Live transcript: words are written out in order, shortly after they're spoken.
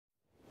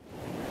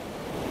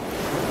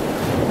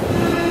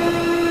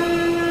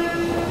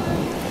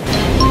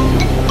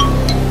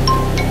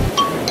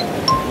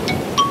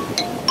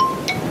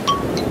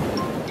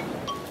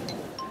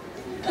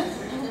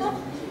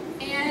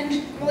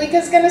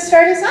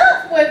start us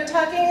off with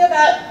talking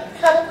about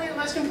probably the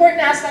most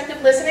important aspect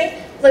of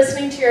listening,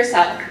 listening to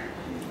yourself.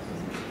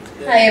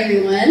 Hi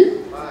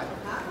everyone. Hi.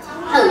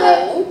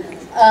 Hello.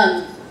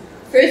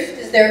 First,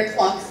 is there a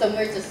clock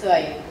somewhere just so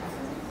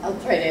I'll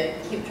try to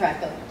keep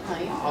track of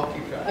time? I'll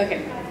keep track.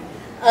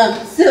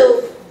 Okay.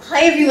 So,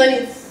 hi everyone.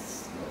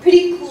 It's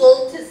pretty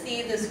cool to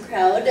see this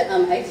crowd.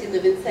 I actually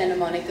live in Santa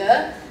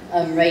Monica,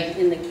 right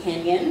in the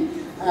canyon.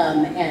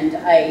 And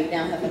I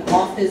now have an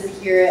office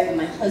here, and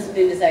my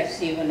husband is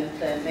actually one of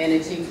the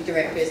managing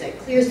directors at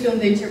Clearstone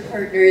Venture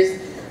Partners.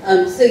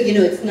 So, you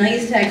know, it's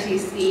nice to actually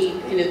see,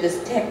 you know,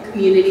 this tech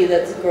community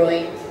that's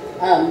growing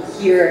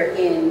here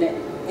in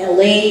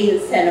LA,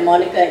 Santa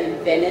Monica,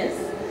 in Venice.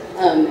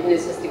 And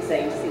it's just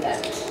exciting to see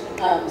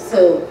that.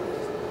 So,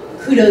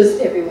 kudos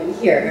to everyone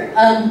here.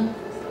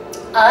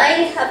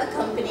 I have a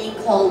company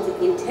called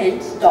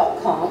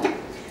intent.com.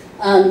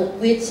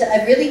 Which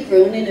I've really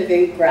grown in a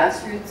very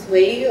grassroots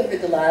way over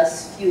the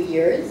last few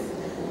years.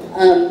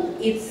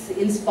 It's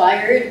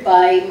inspired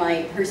by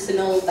my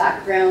personal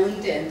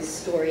background and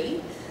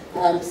story.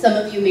 Some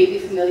of you may be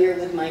familiar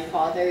with my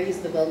father.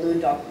 He's the well-known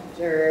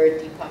Dr.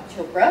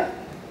 Chopra.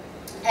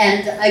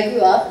 And I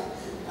grew up,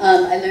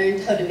 I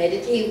learned how to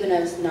meditate when I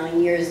was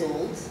 9 years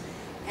old,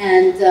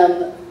 and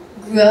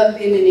grew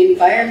up in an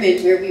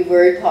environment where we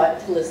were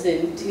taught to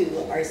listen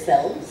to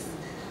ourselves.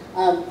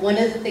 One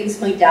of the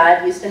things my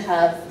dad used to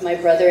have my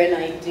brother and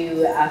I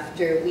do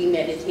after we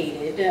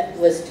meditated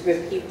was to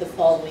repeat the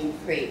following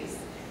phrase.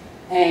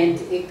 And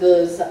it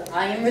goes,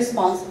 I am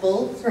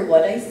responsible for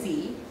what I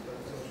see.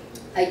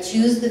 I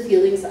choose the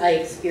feelings I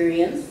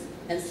experience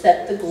and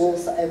set the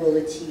goals I will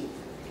achieve.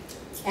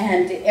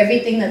 And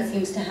everything that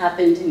seems to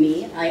happen to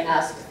me, I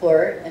ask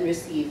for and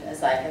receive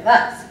as I have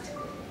asked.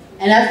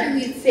 And after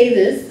we'd say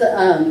this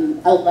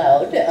out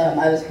loud,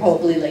 I was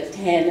probably like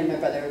 10 and my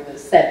brother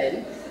was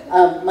 7.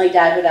 My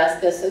dad would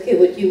ask us, okay,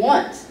 what do you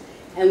want?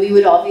 And we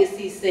would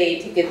obviously say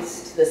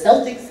tickets to the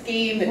Celtics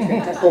game, a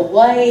trip to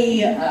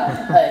Hawaii,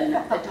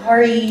 an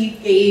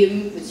Atari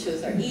game, which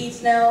shows our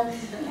age now.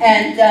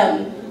 And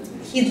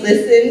he'd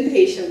listen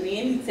patiently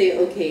and he'd say,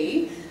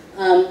 okay,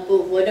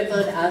 but what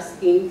about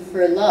asking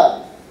for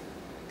love,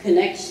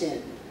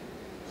 connection,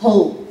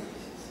 hope,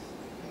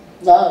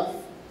 love,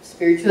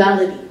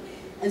 spirituality?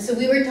 And so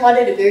we were taught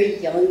at a very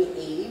young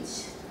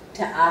age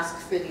to ask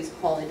for these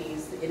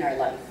qualities in our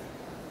life.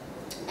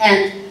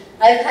 And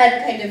I've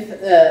had kind of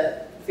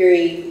a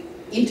very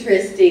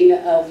interesting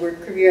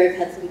work career. I've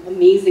had some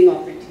amazing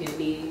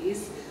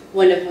opportunities,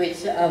 one of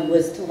which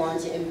was to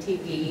launch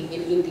MTV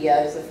in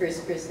India. I was the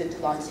first person to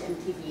launch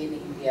MTV in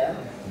India.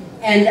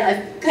 And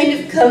I've kind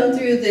of come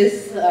through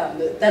this,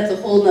 that's a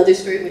whole other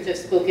story which I've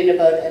spoken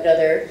about at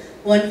other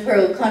One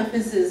Pro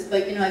conferences,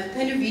 but you know, I've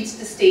kind of reached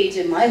a stage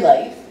in my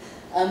life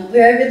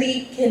where I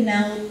really can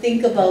now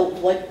think about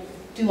what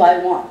do I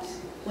want?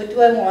 What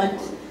do I want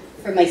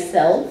for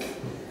myself?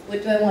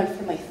 What do I want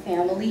for my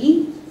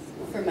family,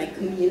 for my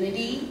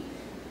community,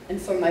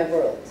 and for my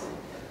world?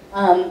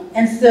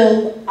 And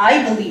so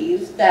I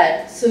believe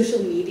that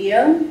social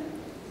media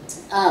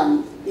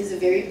is a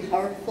very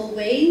powerful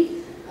way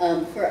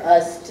for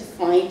us to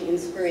find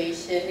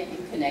inspiration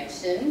and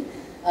connection,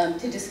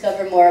 to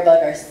discover more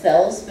about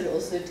ourselves, but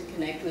also to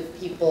connect with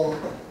people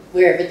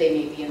wherever they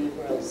may be in the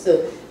world.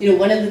 So, you know,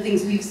 one of the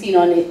things we've seen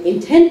on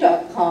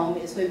intent.com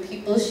is when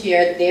people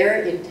share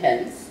their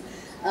intents,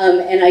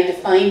 and I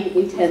define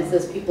intents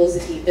as people's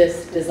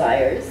deepest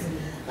desires.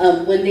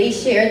 When they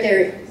share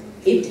their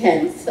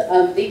intents,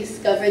 they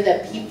discover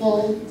that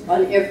people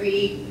on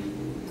every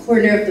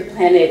corner of the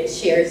planet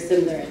share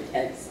similar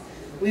intents.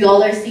 We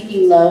all are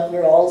seeking love,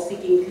 we're all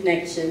seeking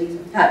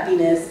connection,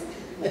 happiness,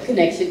 a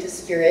connection to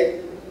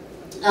spirit.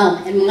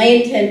 And my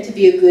intent to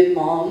be a good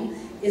mom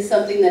is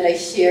something that I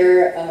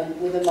share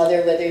with a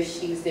mother, whether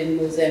she's in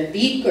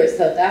Mozambique or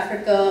South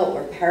Africa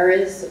or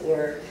Paris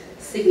or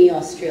Sydney,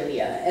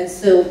 Australia. And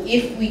so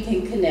if we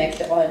can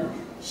connect on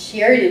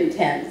shared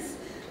intents,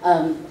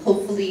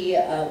 hopefully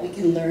we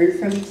can learn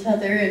from each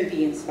other and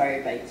be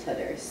inspired by each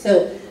other.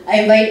 So I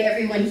invite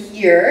everyone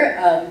here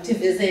to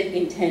visit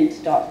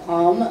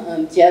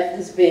intent.com. Jeff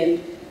has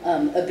been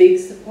a big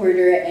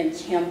supporter and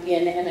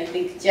champion, and I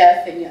think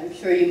Jeff, and I'm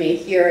sure you may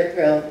hear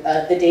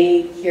throughout the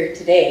day here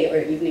today,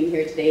 or evening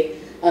here today,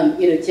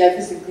 you know, Jeff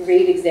is a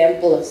great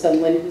example of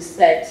someone who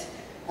set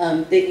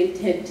the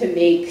intent to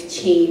make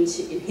change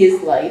in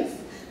his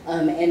life.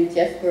 And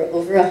Jeff, we're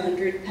over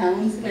 100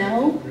 pounds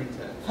now,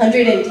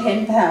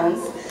 110 pounds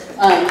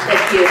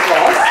that he has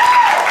lost.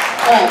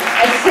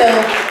 And so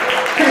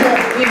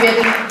we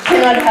really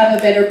cannot have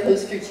a better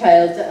poster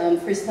child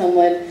for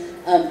someone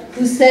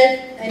who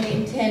set an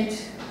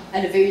intent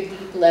at a very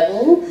deep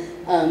level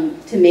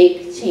to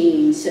make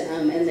change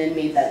and then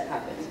made that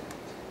happen.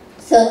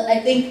 So I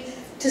think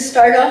to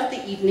start off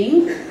the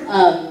evening,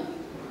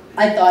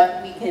 I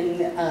thought we can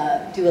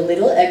do a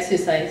little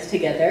exercise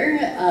together,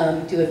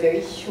 do a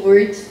very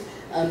short,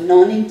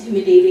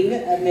 non-intimidating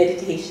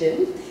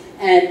meditation,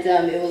 and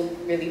it will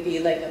really be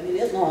like a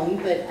minute long,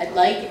 but I'd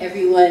like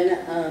everyone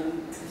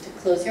to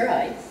close your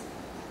eyes.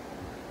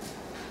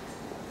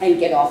 and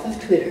get off of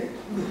Twitter.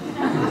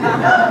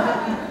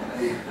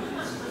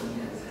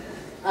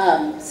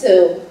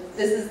 So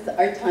this is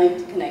our time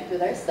to connect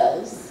with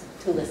ourselves,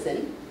 to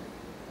listen.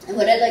 And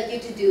what I'd like you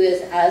to do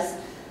is,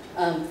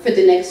 for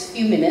the next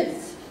few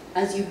minutes,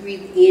 as you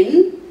breathe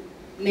in,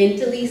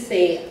 mentally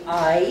say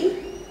I,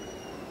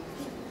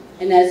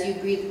 and as you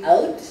breathe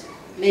out,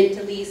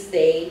 mentally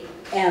say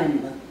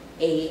am,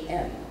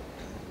 A-M.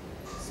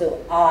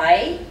 So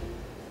I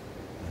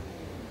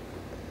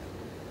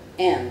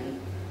am.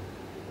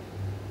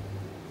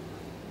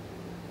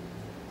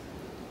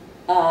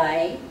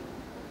 I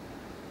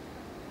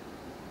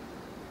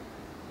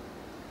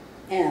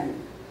am.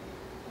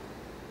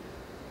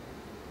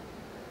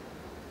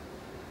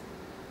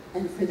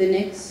 And for the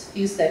next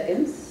few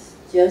seconds,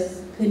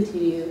 just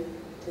continue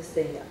to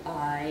say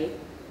I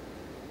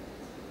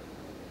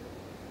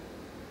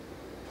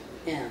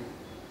am.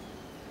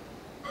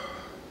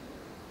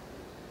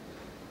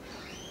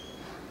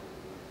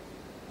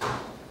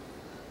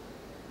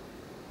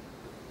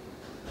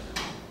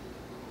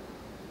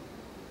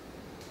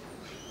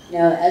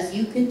 Now, as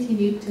you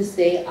continue to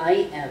say I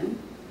am,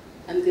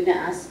 I'm going to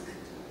ask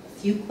a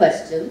few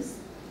questions.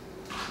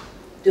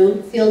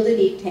 Don't feel the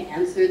need to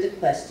answer the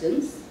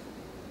questions.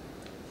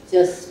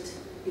 Just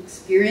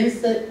experience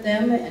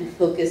them and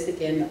focus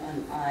again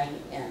on I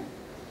am.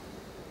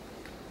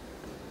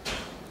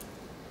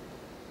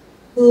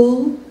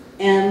 Who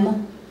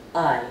am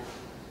I?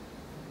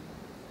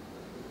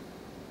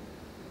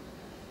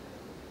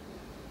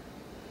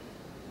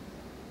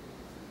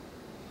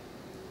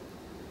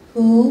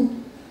 Who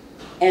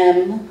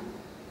am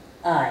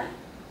I?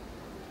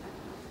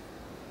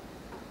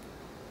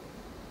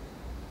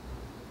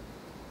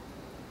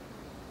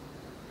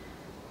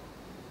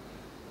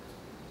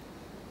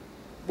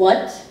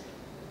 What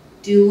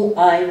do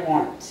I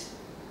want?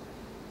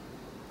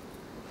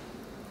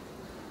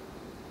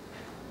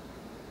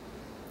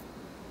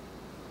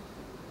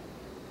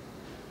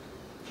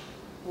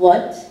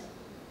 What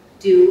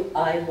do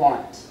I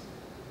want?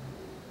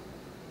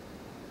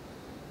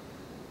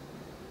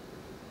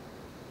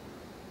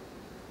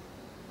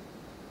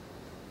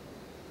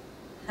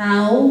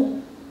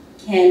 How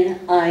can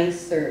I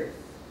serve?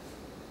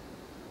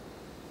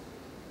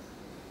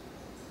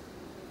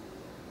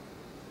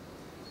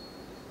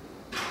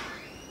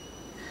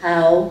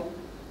 How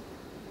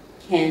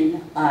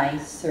can I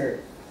serve?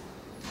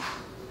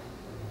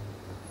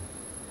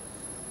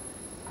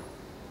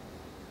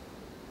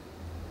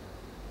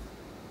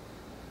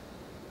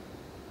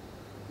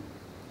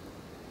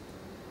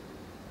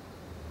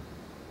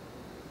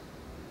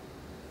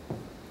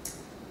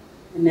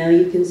 And now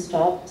you can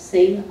stop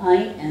saying I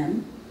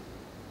am.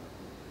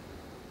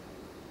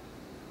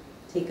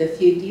 Take a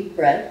few deep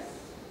breaths.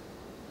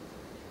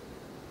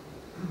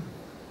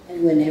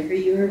 And whenever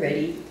you are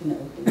ready, you can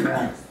open your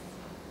eyes.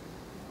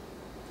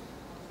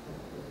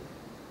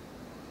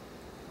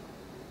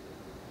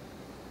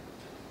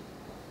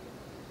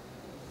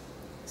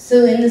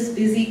 So in this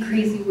busy,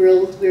 crazy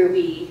world where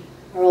we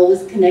are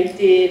always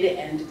connected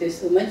and there's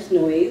so much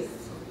noise,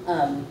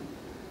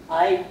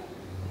 I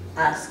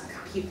ask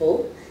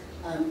people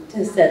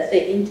to set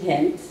the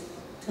intent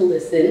to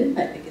listen.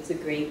 I think it's a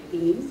great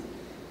theme.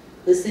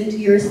 Listen to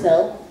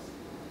yourself.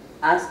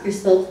 Ask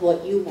yourself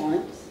what you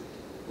want.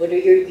 What are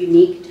your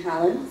unique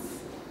talents?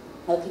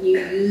 How can you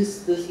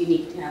use those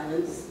unique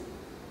talents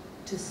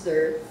to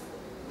serve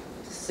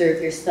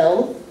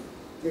yourself,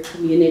 your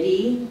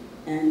community,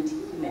 and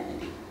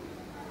humanity?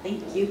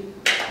 Thank you.